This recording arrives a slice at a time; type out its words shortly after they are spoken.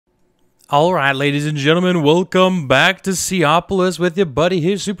All right, ladies and gentlemen, welcome back to Seaopolis with your buddy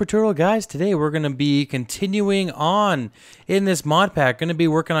here, Superturtle. Guys, today we're going to be continuing on in this mod pack. Going to be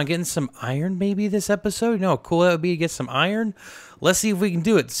working on getting some iron maybe this episode. You know how cool that would be to get some iron? Let's see if we can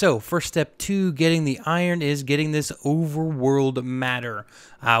do it. So, first step to getting the iron is getting this overworld matter,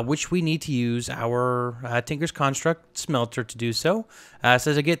 which we need to use our Tinker's Construct smelter to do so.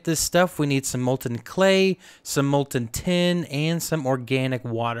 So to get this stuff, we need some molten clay, some molten tin, and some organic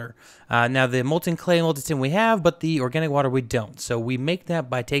water. Now, the molten clay and molten tin we have, but the organic water we don't. So we make that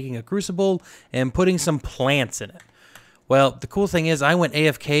by taking a crucible and putting some plants in it. Well, the cool thing is I went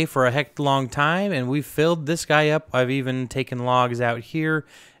AFK for a heck long time, and we filled this guy up. I've even taken logs out here.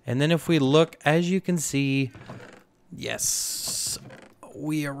 And then if we look, as you can see, yes,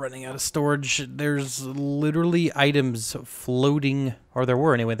 we are running out of storage. There's literally items floating, or there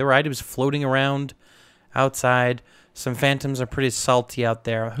were anyway. There were items floating around outside. Some phantoms are pretty salty out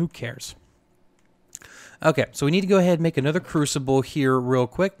there. Who cares? Okay, so we need to go ahead and make another crucible here real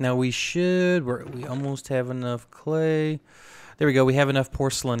quick. Now we almost have enough clay. There we go. We have enough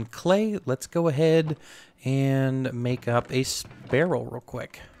porcelain clay. Let's go ahead and make up a barrel real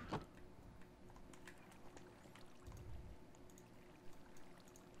quick.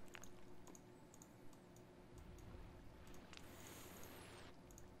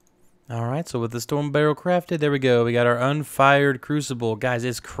 All right, so with the stone barrel crafted, there we go. We got our unfired crucible. Guys,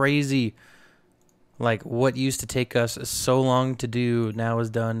 it's crazy. Like, what used to take us so long to do now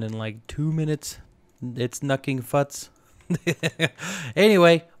is done in like 2 minutes. It's knucking futs.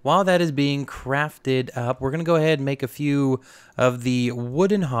 Anyway, while that is being crafted up, we're going to go ahead and make a few of the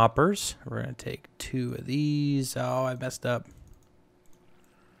wooden hoppers. We're going to take 2 of these. Oh, I messed up.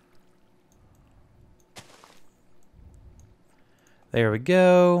 There we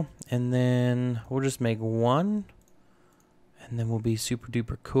go. And then we'll just make 1. And then we'll be super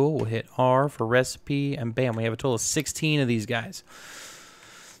duper cool. We'll hit R for recipe, and bam, we have a total of 16 of these guys.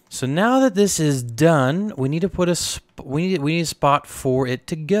 So now that this is done, we need to put we need a spot for it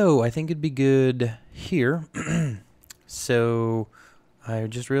to go. I think it'd be good here. So I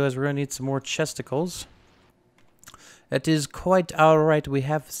just realized we're gonna need some more chesticles. That is quite all right. We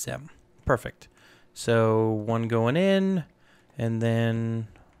have some. Perfect. So 1 going in, and then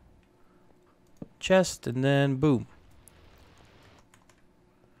chest, and then boom.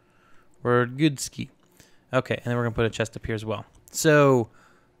 We're good ski. Okay, and then we're going to put a chest up here as well. So,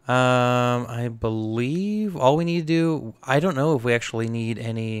 I believe all we need to do... I don't know if we actually need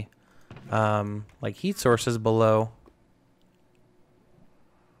any, like, heat sources below.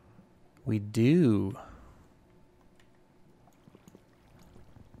 We do.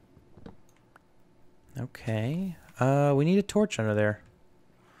 Okay. We need a torch under there.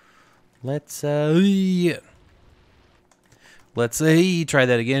 Let's, yeah. Let's try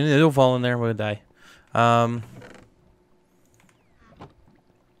that again. It'll fall in there. We'll die.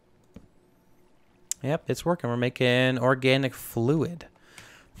 Yep, it's working. We're making organic fluid.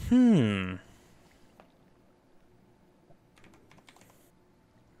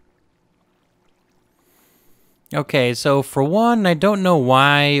 Okay, so for one, I don't know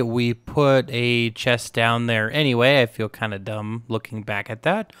why we put a chest down there anyway. I feel kind of dumb looking back at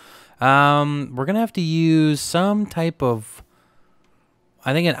that. We're going to have to use some type of...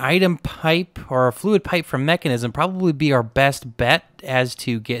 I think an item pipe or a fluid pipe from mechanism probably be our best bet as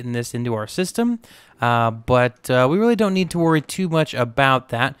to getting this into our system. But we really don't need to worry too much about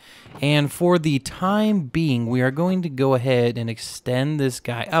that. And for the time being, we are going to go ahead and extend this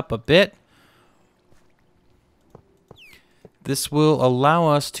guy up a bit. This will allow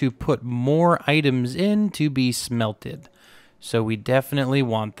us to put more items in to be smelted. So we definitely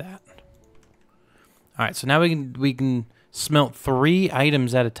want that. All right, so now we can smelt 3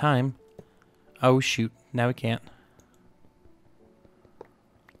 items at a time. Oh, shoot. Now we can't.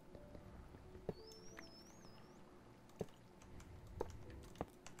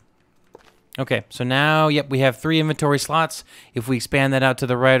 Okay, so now, yep, we have 3 inventory slots. If we expand that out to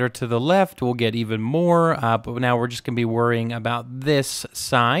the right or to the left, we'll get even more. But now we're just going to be worrying about this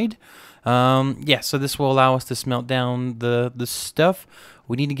side. Yeah, so this will allow us to smelt down the stuff.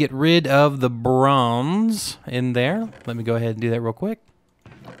 We need to get rid of the bronze in there. Let me go ahead and do that real quick.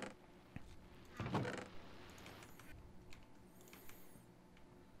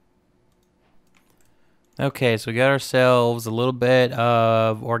 Okay, so we got ourselves a little bit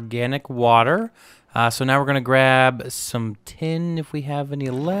of organic water. So now we're going to grab some tin if we have any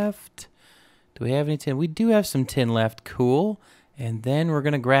left. Do we have any tin? We do have some tin left. Cool. And then we're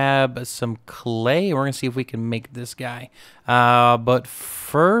going to grab some clay. And we're going to see if we can make this guy. But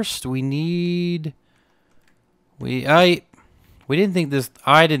first, we need... We We didn't think this.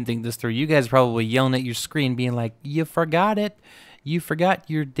 I didn't think this through. You guys probably yelling at your screen, being like, "You forgot it. You forgot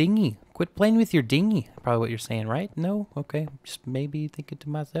your dinghy. Quit playing with your dinghy." Probably what you're saying, right? No? Okay. Just maybe thinking to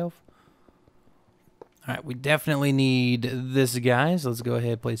myself. All right. We definitely need this, guys. Let's go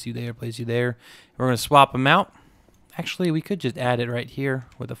ahead. Place you there. Place you there. We're going to swap them out. Actually, we could just add it right here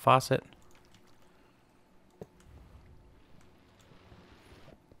with a faucet.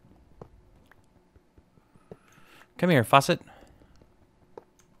 Come here, faucet.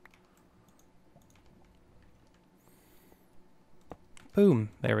 Boom.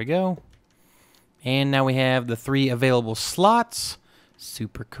 There we go. And now we have the 3 available slots.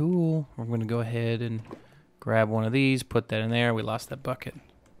 Super cool. We're going to go ahead and grab one of these, put that in there. We lost that bucket.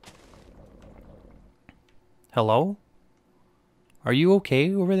 Hello? Are you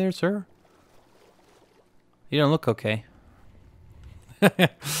okay over there, sir? You don't look okay.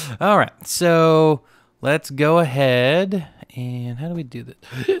 All right. So let's go ahead. And how do we do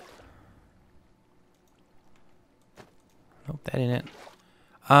this? Nope, that ain't it.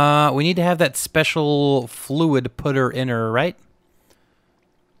 We need to have that special fluid putter in her, right?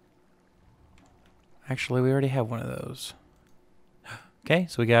 Actually, we already have one of those. Okay,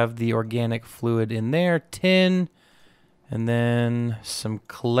 so we have the organic fluid in there, tin, and then some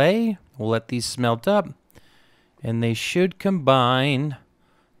clay. We'll let these smelt up, and they should combine.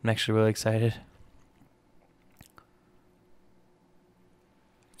 I'm actually really excited.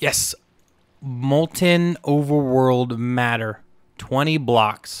 Yes, molten overworld matter. 20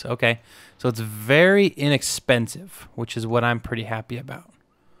 blocks. Okay. So it's very inexpensive, which is what I'm pretty happy about.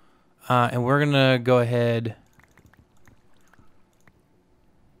 And we're going to go ahead.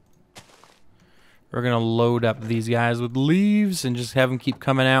 We're going to load up these guys with leaves and just have them keep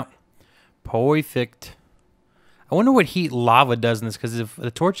coming out. Perfect. I wonder what heat lava does in this, because if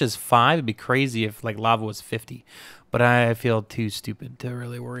the torch is 5, it'd be crazy if like lava was 50. But I feel too stupid to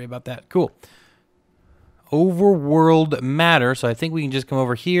really worry about that. Cool. Overworld matter. So I think we can just come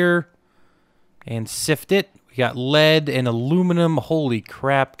over here and sift it. We got lead and aluminum. Holy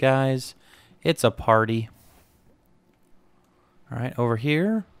crap, guys. It's a party. All right, over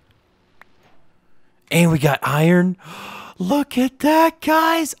here. And we got iron. Look at that,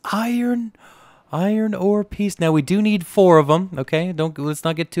 guys. Iron ore piece. Now we do need 4 of them. Okay, let's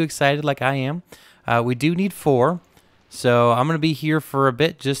not get too excited like I am. We do need 4. So I'm going to be here for a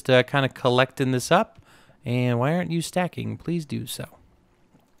bit, just kind of collecting this up. And why aren't you stacking? Please do so.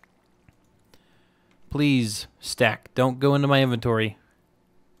 Please stack. Don't go into my inventory.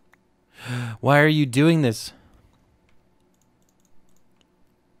 Why are you doing this?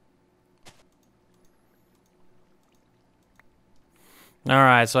 All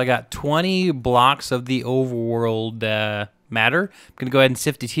right, so I got 20 blocks of the overworld matter. I'm going to go ahead and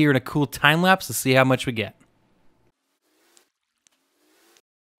sift it here in a cool time lapse to see how much we get.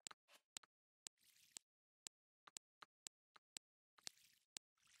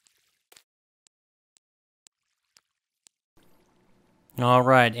 All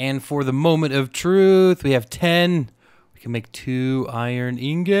right, and for the moment of truth, we have 10. We can make 2 iron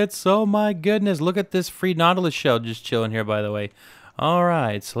ingots. Oh my goodness, look at this free Nautilus shell just chilling here, by the way. All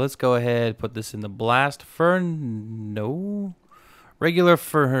right, so let's go ahead, put this in the blast furnace. No. Regular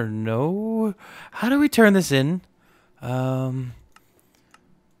furnace. No. How do we turn this in? It's going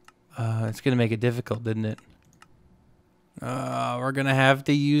to make it difficult, didn't it? We're going to have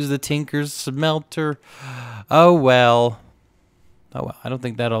to use the Tinker's smelter. Oh, well. Oh, well, I don't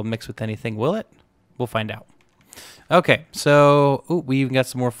think that'll mix with anything, will it? We'll find out. Okay, so we even got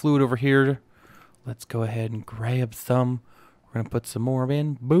some more fluid over here. Let's go ahead and grab some. We're going to put some more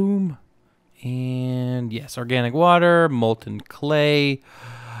in. Boom. And yes, organic water, molten clay.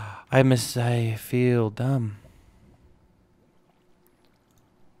 I feel dumb.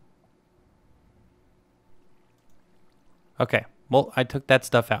 Okay, well, I took that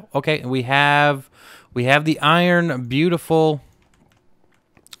stuff out. Okay, we have the iron. Beautiful.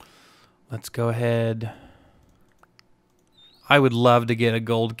 Let's go ahead. I would love to get a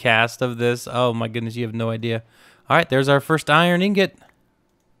gold cast of this. Oh my goodness, you have no idea. All right, there's our first iron ingot.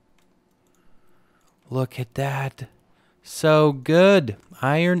 Look at that. So good.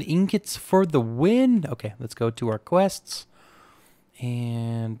 Iron ingots for the win. Okay, let's go to our quests.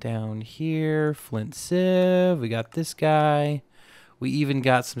 And down here, flint sieve. We got this guy. We even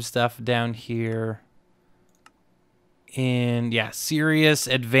got some stuff down here. And yeah, serious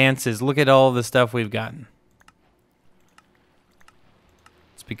advances. Look at all the stuff we've gotten.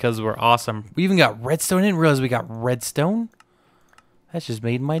 It's because we're awesome. We even got redstone. I didn't realize we got redstone. That's just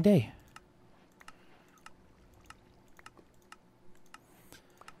made my day.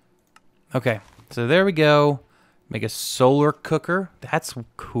 Okay, so there we go. Make a solar cooker. That's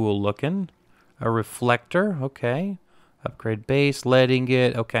cool looking. A reflector. Okay. Upgrade base. Lead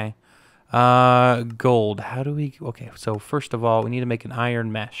ingot. Okay. Gold. How do we... Okay, so first of all, we need to make an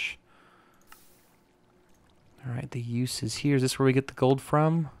iron mesh. All right, the use is here. Is this where we get the gold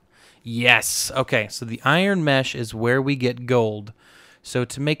from? Yes. Okay, so the iron mesh is where we get gold. So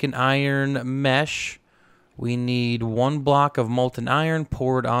to make an iron mesh, we need 1 block of molten iron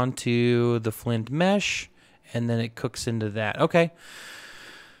poured onto the flint mesh, and then it cooks into that. Okay.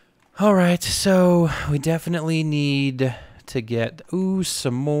 All right, so we definitely need to get,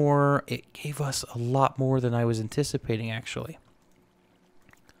 some more. It gave us a lot more than I was anticipating, actually.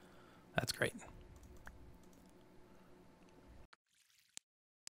 That's great.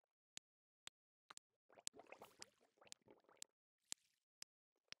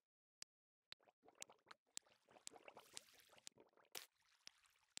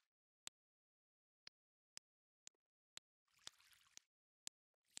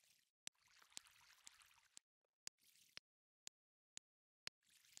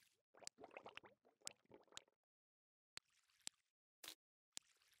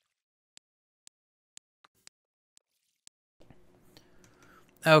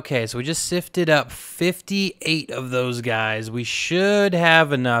 Okay, so we just sifted up 58 of those guys. We should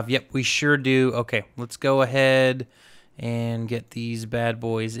have enough. Yep, we sure do. Okay, let's go ahead and get these bad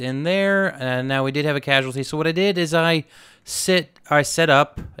boys in there. And now we did have a casualty. So what I did is I set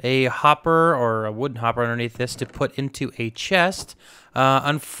up a hopper or a wooden hopper underneath this to put into a chest.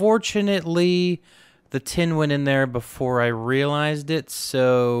 Unfortunately, the tin went in there before I realized it,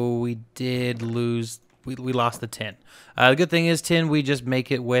 so we did lose. We lost the tin. The good thing is tin, we just make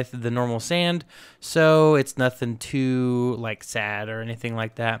it with the normal sand, so it's nothing too like sad or anything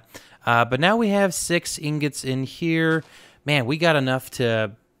like that. But now we have 6 ingots in here. Man, we got enough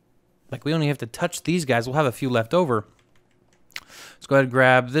to, like, we only have to touch these guys. We'll have a few left over. Let's go ahead and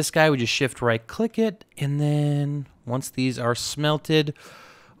grab this guy. We just shift right click it, and then once these are smelted,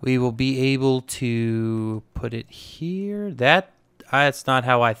 we will be able to put it here. That's not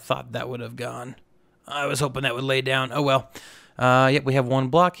how I thought that would have gone. I was hoping that would lay down. Oh, well. Yep, we have 1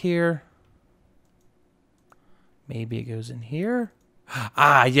 block here. Maybe it goes in here.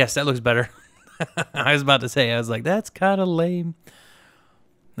 Ah, yes, that looks better. I was about to say, I was like, that's kind of lame.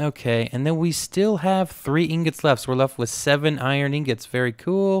 Okay, and then we still have 3 ingots left. So we're left with 7 iron ingots. Very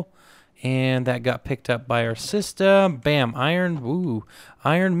cool. And that got picked up by our system. Bam, iron. Ooh,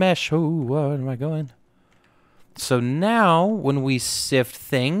 iron mesh. Ooh, where am I going? So now, when we sift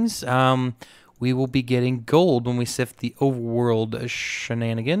things, we will be getting gold when we sift the overworld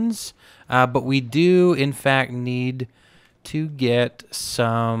shenanigans. But we do, in fact, need to get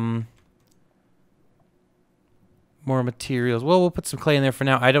some more materials. Well, we'll put some clay in there for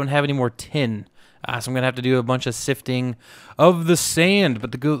now. I don't have any more tin. So I'm going to have to do a bunch of sifting of the sand.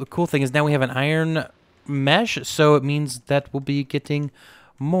 But the cool thing is now we have an iron mesh, so it means that we'll be getting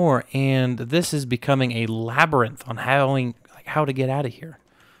more. And this is becoming a labyrinth on how to get out of here.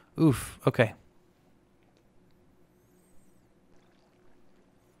 Oof, okay.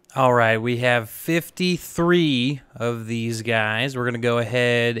 All right, we have 53 of these guys. We're going to go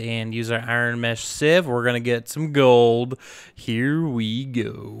ahead and use our iron mesh sieve. We're going to get some gold. Here we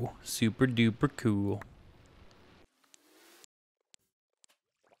go. Super duper cool.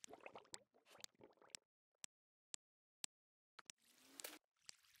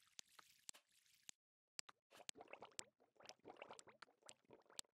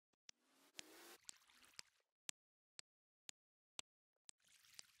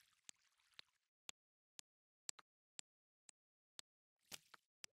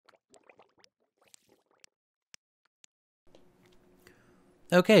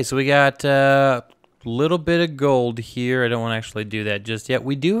 Okay, so we got a little bit of gold here. I don't want to actually do that just yet.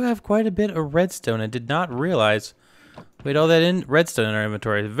 We do have quite a bit of redstone. I did not realize we had all that redstone in our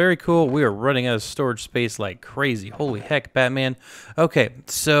inventory. Very cool. We are running out of storage space like crazy. Holy heck, Batman. Okay,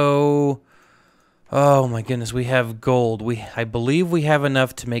 so... Oh my goodness, we have gold. I believe we have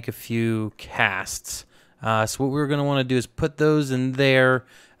enough to make a few casts. So what we're going to want to do is put those in there.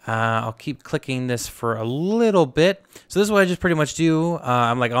 I'll keep clicking this for a little bit. So this is what I just pretty much do.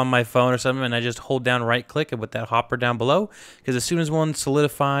 I'm like on my phone or something, and I just hold down right click and with that hopper down below. Because as soon as one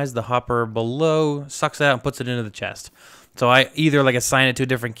solidifies, the hopper below sucks it out and puts it into the chest. So I either like assign it to a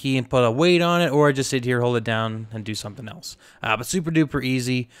different key and put a weight on it, or I just sit here, hold it down, and do something else. But super duper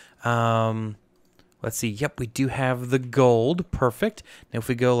easy. Let's see. Yep, we do have the gold. Perfect. Now if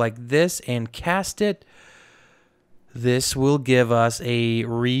we go like this and cast it, this will give us a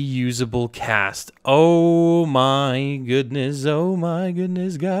reusable cast. Oh my goodness,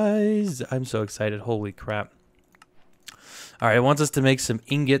 guys. I'm so excited. Holy crap. All right, it wants us to make some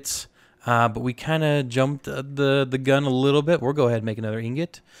ingots, but we kind of jumped the gun a little bit. We'll go ahead and make another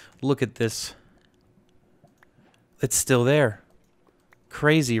ingot. Look at this. It's still there.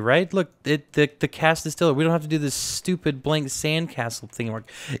 Crazy, right? Look, the cast is still there. We don't have to do this stupid blank sandcastle thing.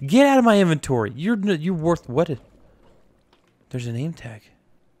 Get out of my inventory. You're worth what? There's a name tag.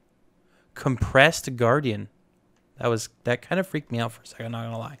 Compressed Guardian. That kind of freaked me out for a second, I'm not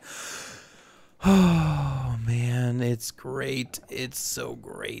gonna lie. Oh man, it's great. It's so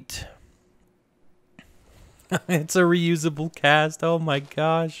great. It's a reusable cast. Oh my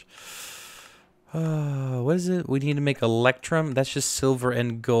gosh. What is it? We need to make electrum. That's just silver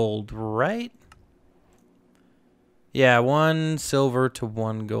and gold, right? Yeah, 1 silver to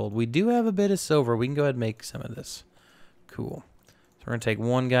 1 gold. We do have a bit of silver. We can go ahead and make some of this. Cool. So we're going to take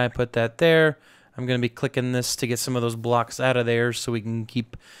one guy, put that there. I'm going to be clicking this to get some of those blocks out of there so we can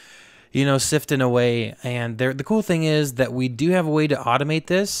keep, you know, sifting away. And the cool thing is that we do have a way to automate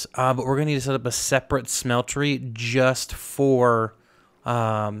this, but we're going to need to set up a separate smeltery just for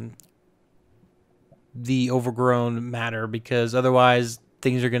the overgrown matter, because otherwise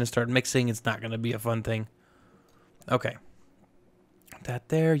things are going to start mixing. It's not going to be a fun thing. Okay. That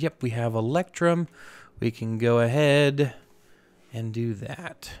there. Yep, we have electrum. We can go ahead and do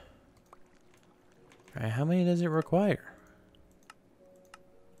that. All right, how many does it require?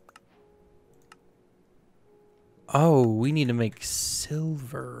 Oh, we need to make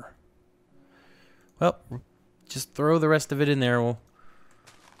silver. Well, just throw the rest of it in there. We'll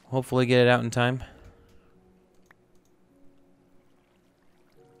hopefully get it out in time.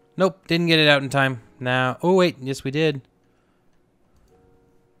 Nope, didn't get it out in time. Now, oh wait, yes we did.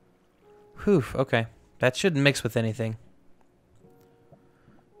 Whew, okay. That shouldn't mix with anything.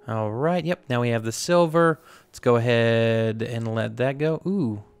 All right, yep, now we have the silver. Let's go ahead and let that go.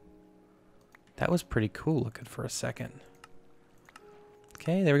 Ooh, that was pretty cool looking for a second.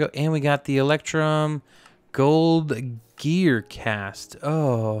 Okay, there we go. And we got the electrum gold gear cast.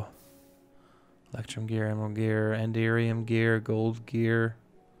 Oh. Electrum gear, emerald gear, enderium gear, gold gear.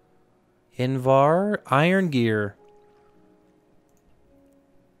 Invar, iron gear.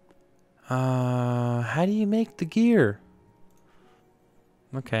 How do you make the gear?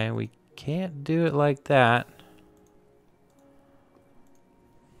 Okay, we can't do it like that.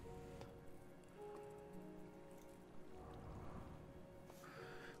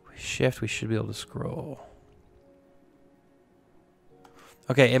 We shift, we should be able to scroll.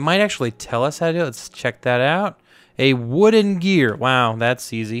 Okay, it might actually tell us how to do it. Let's check that out. A wooden gear. Wow,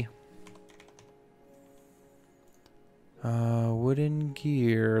 that's easy. Wooden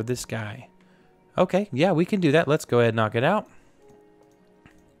gear, this guy. Okay, yeah, we can do that. Let's go ahead and knock it out.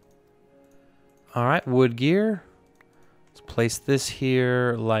 All right, wood gear. Let's place this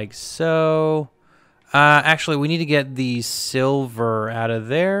here like so. Actually, we need to get the silver out of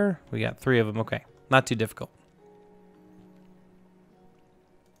there. We got 3 of them. Okay, not too difficult.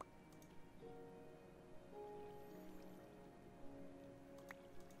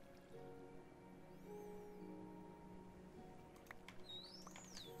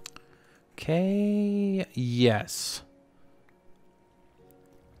 Okay, yes.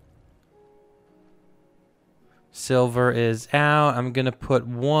 Silver is out. I'm going to put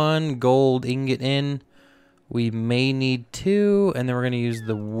 1 gold ingot in. We may need 2, and then we're going to use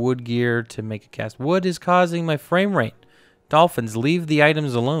the wood gear to make a cast. Wood is causing my frame rate. Dolphins, leave the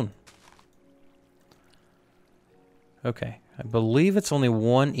items alone. Okay, I believe it's only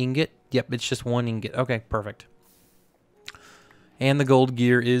 1 ingot. Yep, it's just 1 ingot. Okay, perfect. And the gold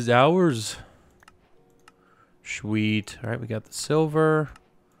gear is ours. Sweet. All right, we got the silver.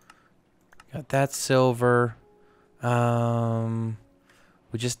 Got that silver.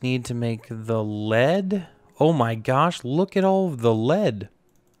 We just need to make the lead. Oh my gosh, look at all of the lead.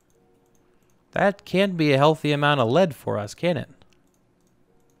 That can't be a healthy amount of lead for us, can it?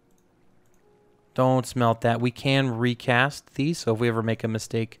 Don't smelt that. We can recast these, so if we ever make a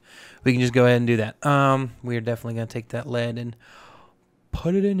mistake, we can just go ahead and do that. We are definitely going to take that lead and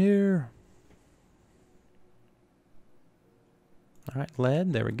put it in here. All right,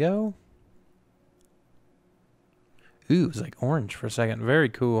 lead. There we go. Ooh, it's like orange for a second. Very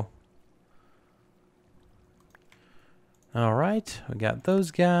cool. All right, we got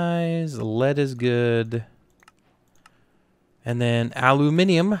those guys. The lead is good. And then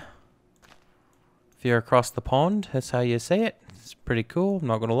aluminium. If you're across the pond, that's how you say it. It's pretty cool. I'm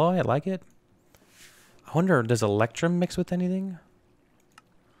not going to lie. I like it. I wonder, does electrum mix with anything?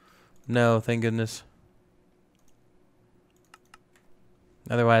 No, thank goodness.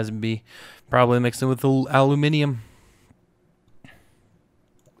 Otherwise, it'd be probably mixing with the aluminium.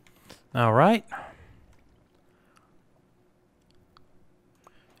 All right.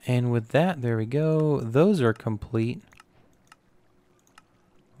 And with that, there we go. Those are complete.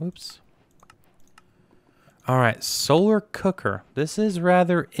 Whoops. All right, solar cooker. This is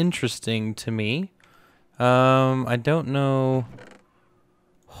rather interesting to me. I don't know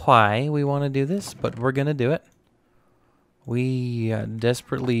why we want to do this, but we're going to do it. We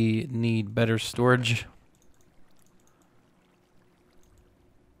desperately need better storage.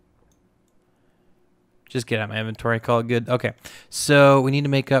 Just get out my inventory, call it good. Okay, so we need to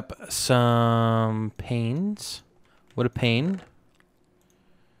make up some panes. What a pane.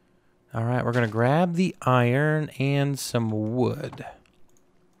 All right, we're going to grab the iron and some wood.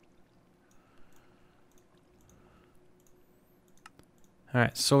 All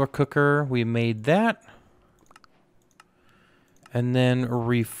right, solar cooker, we made that. And then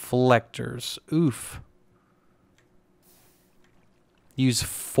reflectors. Oof. Use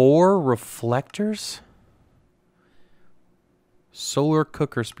 4 reflectors? Solar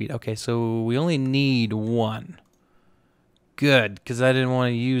cooker speed. Okay, so we only need 1. Good, because I didn't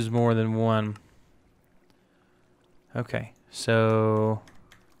want to use more than 1. Okay, so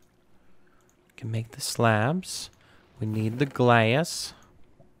we can make the slabs. We need the glass.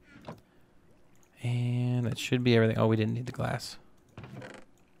 And that should be everything. Oh, we didn't need the glass.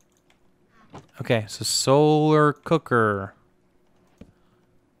 Okay, so solar cooker.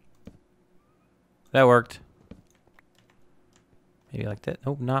 That worked. Maybe like that.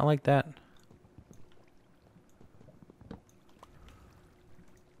 Nope, not like that.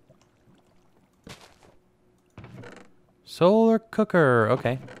 Solar cooker.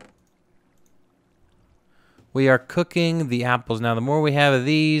 Okay. We are cooking the apples. Now, the more we have of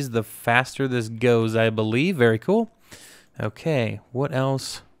these, the faster this goes, I believe. Very cool. Okay, what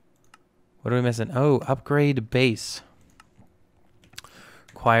else? What are we missing? Oh, upgrade base.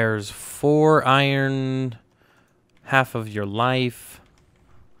 Requires 4 iron, half of your life.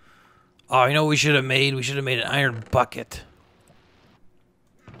 Oh, you know what we should have made? We should have made an iron bucket.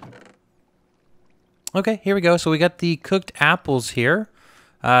 Okay, here we go. So we got the cooked apples here.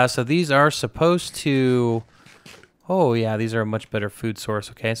 So these are supposed to... Oh, yeah, these are a much better food source.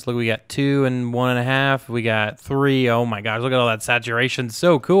 Okay, so look, we got 2 and 1.5. We got 3. Oh, my gosh, look at all that saturation.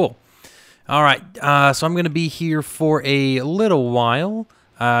 So cool. All right, so I'm going to be here for a little while.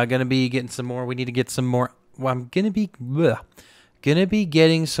 Going to be getting some more. We need to get some more. Well, I'm going to be... Gonna be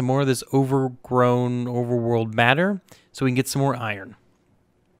getting some more of this overgrown overworld matter so we can get some more iron.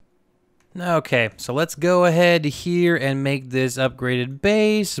 Okay, so let's go ahead here and make this upgraded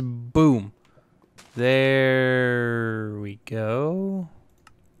base. Boom. There we go.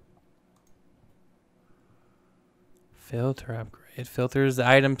 Filter upgrade. Filters the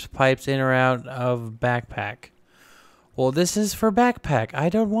items, pipes in or out of backpack. Well, this is for backpack. I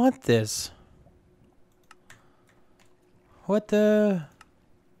don't want this. What the?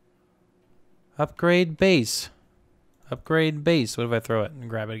 Upgrade base. Upgrade base. What if I throw it and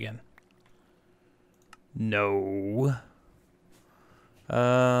grab it again? No.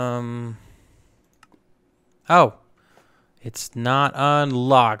 Oh. It's not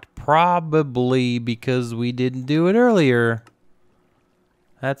unlocked. Probably because we didn't do it earlier.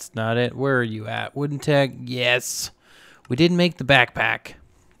 That's not it. Where are you at? Wooden tech. Yes. We didn't make the backpack.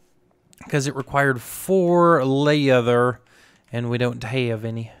 Because it required 4 leather. And we don't have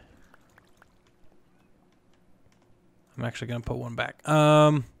any. I'm actually going to put one back.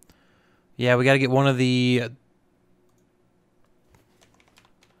 Yeah, we got to get one of the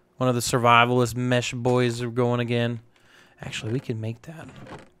survivalist mesh boys going again. Actually, we can make that.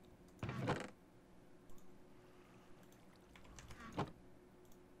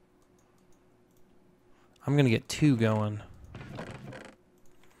 I'm going to get 2 going.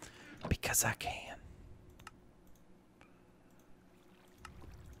 Because I can.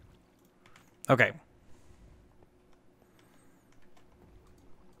 Okay.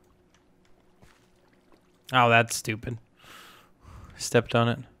 Oh, that's stupid. Stepped on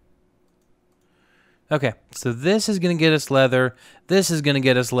it. Okay, so this is going to get us leather. This is going to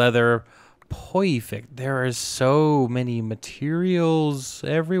get us leather. Perfect. There are so many materials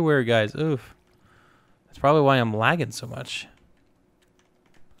everywhere, guys. Oof. That's probably why I'm lagging so much.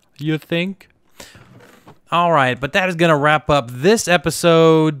 You think? All right, but that is going to wrap up this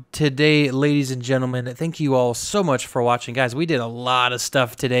episode today, ladies and gentlemen. Thank you all so much for watching. Guys, we did a lot of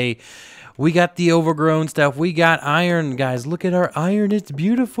stuff today. We got the overgrown stuff. We got iron, guys. Look at our iron. It's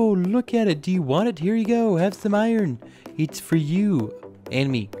beautiful. Look at it. Do you want it? Here you go. Have some iron. It's for you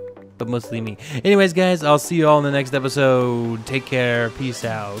and me, but mostly me. Anyways, guys, I'll see you all in the next episode. Take care. Peace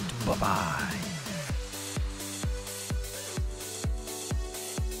out. Bye-bye.